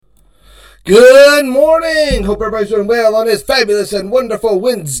Good morning. Hope everybody's doing well on this fabulous and wonderful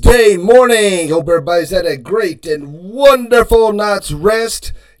Wednesday morning. Hope everybody's had a great and wonderful night's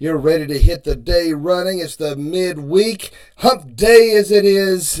rest. You're ready to hit the day running. It's the midweek hump day as it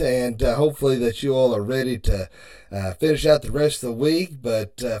is, and hopefully that you all are ready to finish out the rest of the week.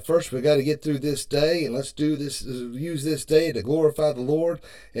 But first, we got to get through this day, and let's do this. Use this day to glorify the Lord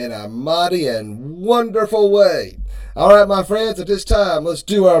in a mighty and wonderful way. All right, my friends, at this time, let's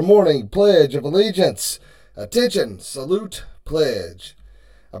do our morning Pledge of Allegiance. Attention, salute, pledge.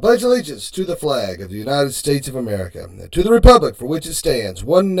 I pledge allegiance to the flag of the United States of America, and to the republic for which it stands,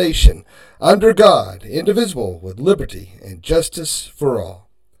 one nation, under God, indivisible, with liberty and justice for all.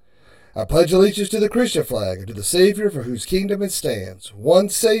 I pledge allegiance to the Christian flag and to the Savior for whose kingdom it stands, one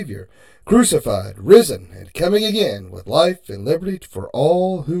Savior, crucified, risen, and coming again, with life and liberty for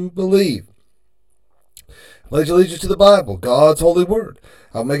all who believe. Pledge allegiance to the Bible, God's holy word.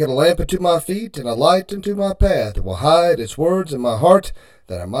 I'll make it a lamp unto my feet and a light unto my path. It will hide its words in my heart,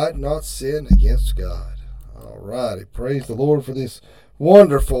 that I might not sin against God. All righty. Praise the Lord for these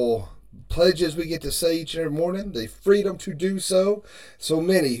wonderful pledges we get to say each and every morning. The freedom to do so. So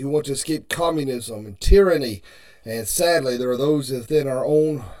many who want to escape communism and tyranny. And sadly, there are those within our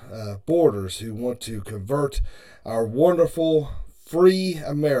own borders who want to convert our wonderful, free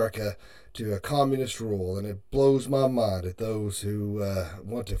America to a communist rule, and it blows my mind at those who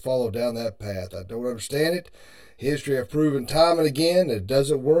want to follow down that path. I don't understand it. History have proven time and again that it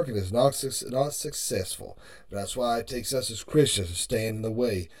doesn't work and is not successful. But that's why it takes us as Christians to stand in the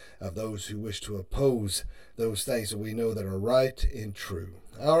way of those who wish to oppose those things that we know that are right and true.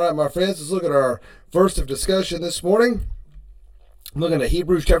 All right, my friends, let's look at our verse of discussion this morning. I'm looking at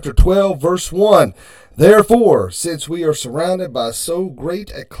Hebrews chapter 12, verse 1. Therefore, since we are surrounded by so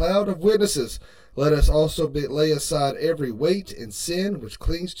great a cloud of witnesses, let us also lay aside every weight and sin which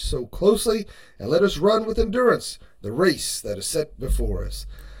clings so closely, and let us run with endurance the race that is set before us.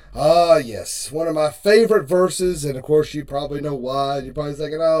 Ah, yes, one of my favorite verses, and of course you probably know why. You're probably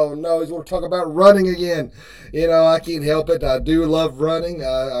thinking, oh no, he's going to talk about running again. You know, I can't help it. I do love running.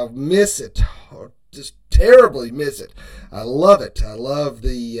 I miss it. Just terribly miss it. I love it. I love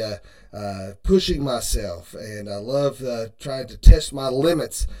the pushing myself, and I love trying to test my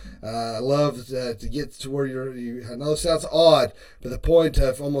limits. I love to get to where I know it sounds odd, but the point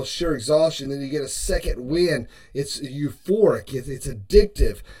of almost sheer exhaustion, then you get a second win. It's euphoric. It's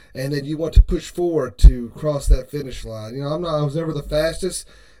addictive, and then you want to push forward to cross that finish line. You know, I was never the fastest,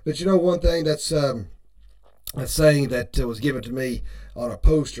 but you know one thing that's a saying that was given to me on a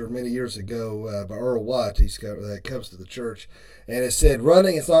poster many years ago by Earl White. That comes to the church, and it said,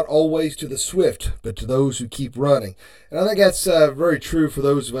 "Running is not always to the swift, but to those who keep running." And I think that's very true for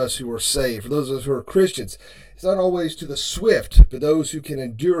those of us who are saved, for those of us who are Christians. It's not always to the swift, but those who can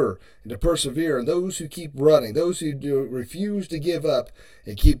endure and to persevere, and those who keep running, those who refuse to give up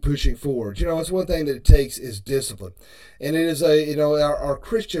and keep pushing forward. You know, it's one thing that it takes is discipline. And it is our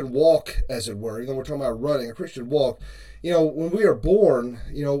Christian walk, as it were. You know, we're talking about running, a Christian walk. You know, when we are born,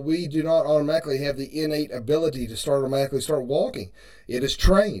 you know, we do not automatically have the innate ability to automatically start walking. It is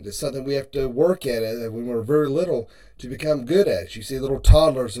trained. It's something we have to work at when we're very little to become good at it. You see little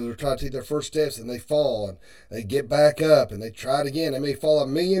toddlers that are trying to take their first steps and they fall and they get back up and they try it again. They may fall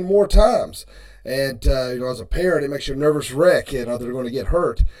 1,000,000 more times. And, as a parent, it makes you a nervous wreck. They're going to get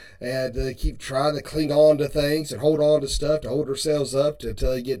hurt. And they keep trying to cling on to things and hold on to stuff to hold themselves up until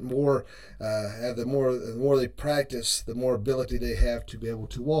they get more, the more they practice, the more ability they have to be able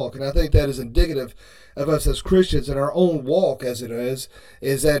to walk. And I think that is indicative of us as Christians in our own walk, as it is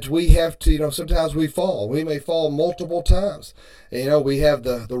that we have to, sometimes we fall. We may fall multiple times. And, we have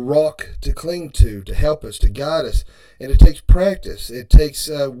the rock to cling to help us, to guide us. And it takes practice. It takes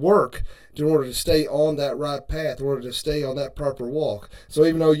work in order to stay on that right path, in order to stay on that proper walk. So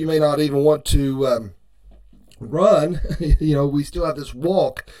even though you may not even want to run, we still have this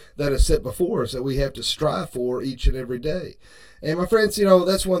walk that is set before us that we have to strive for each and every day. And my friends,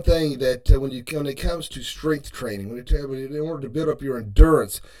 that's one thing that when it comes to strength training, in order to build up your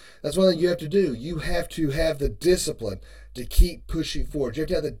endurance, that's one thing you have to do. You have to have the discipline to keep pushing forward. You have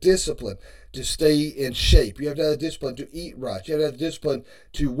to have the discipline to stay in shape. You have to have the discipline to eat right. You have to have the discipline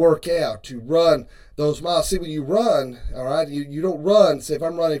to work out, to run those miles. See, when you run, all right, you don't run. Say, if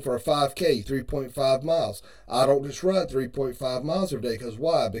I'm running for a 5K, 3.5 miles, I don't just run 3.5 miles every day. Because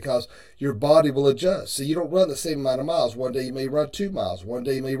why? Because your body will adjust. So you don't run the same amount of miles. One day you may run 2 miles. One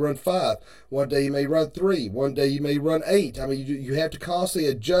day you may run 5. One day you may run 3. One day you may run 8. I mean, you have to constantly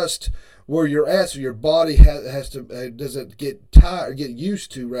adjust where you're at, so your body doesn't get tired, get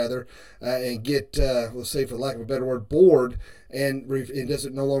used to rather, and get, let's say for lack of a better word, bored, and it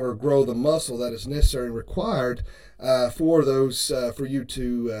doesn't no longer grow the muscle that is necessary and required for you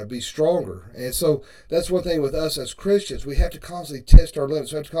to be stronger. And so that's one thing with us as Christians. We have to constantly test our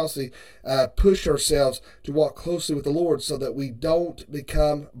limits. We have to constantly push ourselves to walk closely with the Lord so that we don't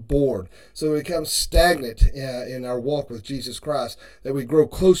become bored, so we become stagnant in our walk with Jesus Christ, that we grow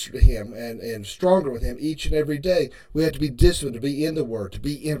closer to Him and stronger with Him each and every day. We have to be disciplined, to be in the Word, to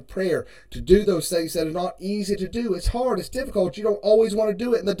be in prayer, to do those things that are not easy to do. It's hard. It's difficult. You don't always want to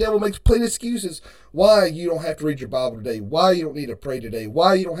do it, and the devil makes plenty of excuses why you don't have to read your Bible today, why you don't need to pray today,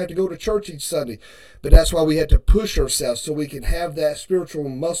 why you don't have to go to church each Sunday. But that's why we have to push ourselves so we can have that spiritual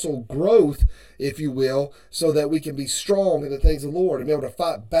muscle growth, if you will, so that we can be strong in the things of the Lord and be able to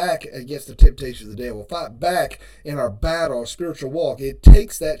fight back against the temptations of the devil, fight back in our battle, our spiritual walk. It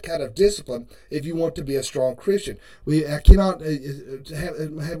takes that kind of discipline if you want to be a strong Christian. I cannot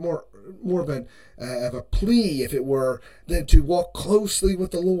have more of a plea, if it were, than to walk closely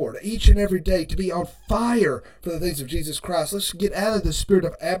with the Lord each and every day, to be on fire for the things of Jesus Christ. Let's get out of the spirit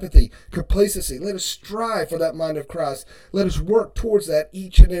of apathy, complacency. Let us strive for that mind of Christ. Let us work towards that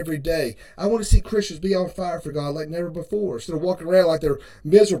each and every day. I want to see Christians be on fire for God like never before, instead of walking around like they're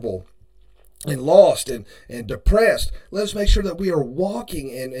miserable and lost and depressed. Let us make sure that we are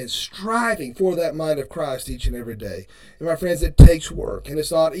walking and striving for that mind of Christ each and every day. And my friends, it takes work, and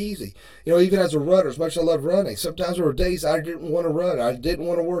it's not easy. You know, even as a runner, as much as I love running, sometimes there were days I didn't want to run. I didn't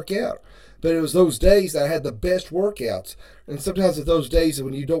want to work out. But it was those days that I had the best workouts. And sometimes it's those days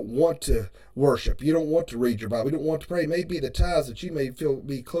when you don't want to worship, you don't want to read your Bible, you don't want to pray, may be the times that you may feel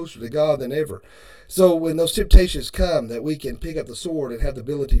be closer to God than ever. So when those temptations come, that we can pick up the sword and have the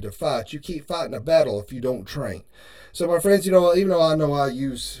ability to fight, you keep fighting a battle if you don't train. So my friends, you know, even though I know I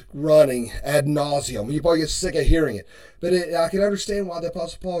use running ad nauseum, you probably get sick of hearing it, but I can understand why the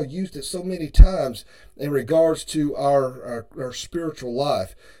Apostle Paul used it so many times in regards to our spiritual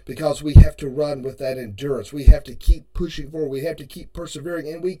life, because we have to run with that endurance. We have to keep pushing forward. We have to keep persevering,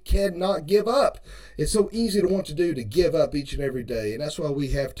 and we cannot give up. It's so easy to want to do, to give up each and every day, and that's why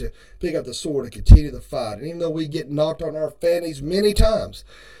we have to pick up the sword and continue the fight. And even though we get knocked on our fannies many times,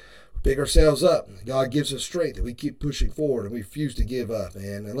 pick ourselves up. God gives us strength, and we keep pushing forward, and we refuse to give up,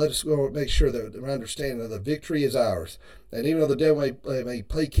 man. And let us go make sure that we understand that the victory is ours. And even though the devil may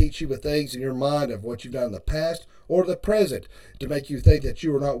placate you with things in your mind of what you've done in the past or the present to make you think that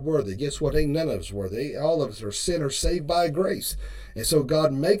you are not worthy, guess what? Ain't none of us worthy. All of us are sinners saved by grace. And so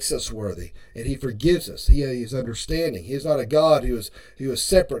God makes us worthy, and He forgives us. He is understanding. He is not a God who is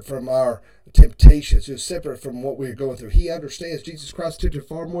separate from our temptations, who is separate from what we're going through. He understands. Jesus Christ tempted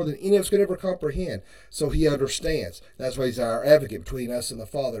far more than any of us could ever comprehend. So He understands. That's why He's our advocate between us and the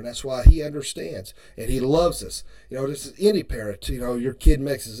Father. And that's why He understands. And He loves us. You know, this is any parent. You know, your kid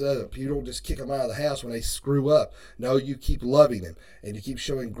messes up. You don't just kick them out of the house when they screw up. No, you keep loving them, and you keep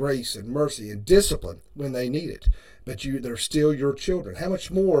showing grace and mercy and discipline when they need it. But they're still your children. How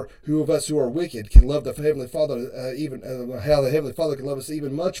much more who of us who are wicked can love the Heavenly Father, how the Heavenly Father can love us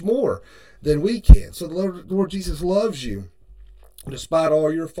even much more than we can. So the Lord Jesus loves you despite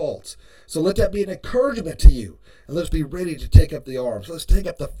all your faults. So let that be an encouragement to you. And let's be ready to take up the arms. Let's take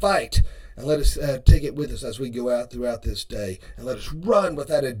up the fight. And let us take it with us as we go out throughout this day. And let us run with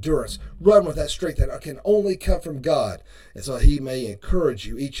that endurance. Run with that strength that can only come from God. And so He may encourage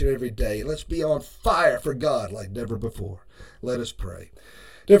you each and every day. And let's be on fire for God like never before. Let us pray.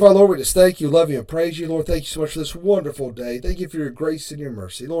 Dear Father, Lord, we just thank you, love you, and praise you. Lord, thank you so much for this wonderful day. Thank you for your grace and your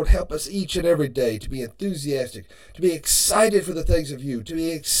mercy. Lord, help us each and every day to be enthusiastic, to be excited for the things of you, to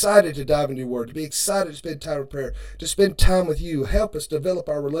be excited to dive into your word, to be excited to spend time in prayer, to spend time with you. Help us develop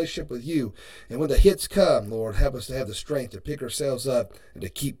our relationship with you. And when the hits come, Lord, help us to have the strength to pick ourselves up and to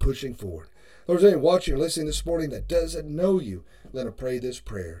keep pushing forward. Lord, is anyone watching or listening this morning that doesn't know you, let them pray this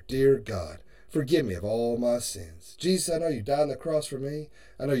prayer. Dear God, forgive me of all my sins. Jesus, I know you died on the cross for me.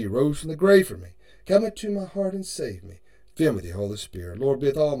 I know you rose from the grave for me. Come into my heart and save me. Fill me with the Holy Spirit. Lord, be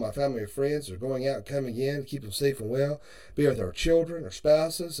with all my family and friends who are going out and coming in. Keep them safe and well. Be with our children, our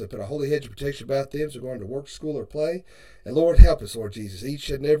spouses. Put a holy hedge of protection about them as they're going to work, school, or play. And Lord, help us, Lord Jesus, each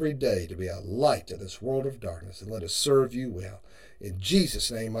and every day to be a light to this world of darkness. And let us serve you well. In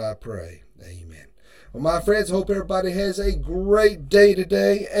Jesus' name I pray. Amen. Well, my friends, I hope everybody has a great day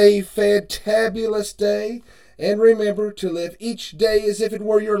today, a fantabulous day. And remember to live each day as if it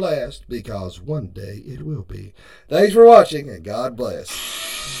were your last, because one day it will be. Thanks for watching, and God bless.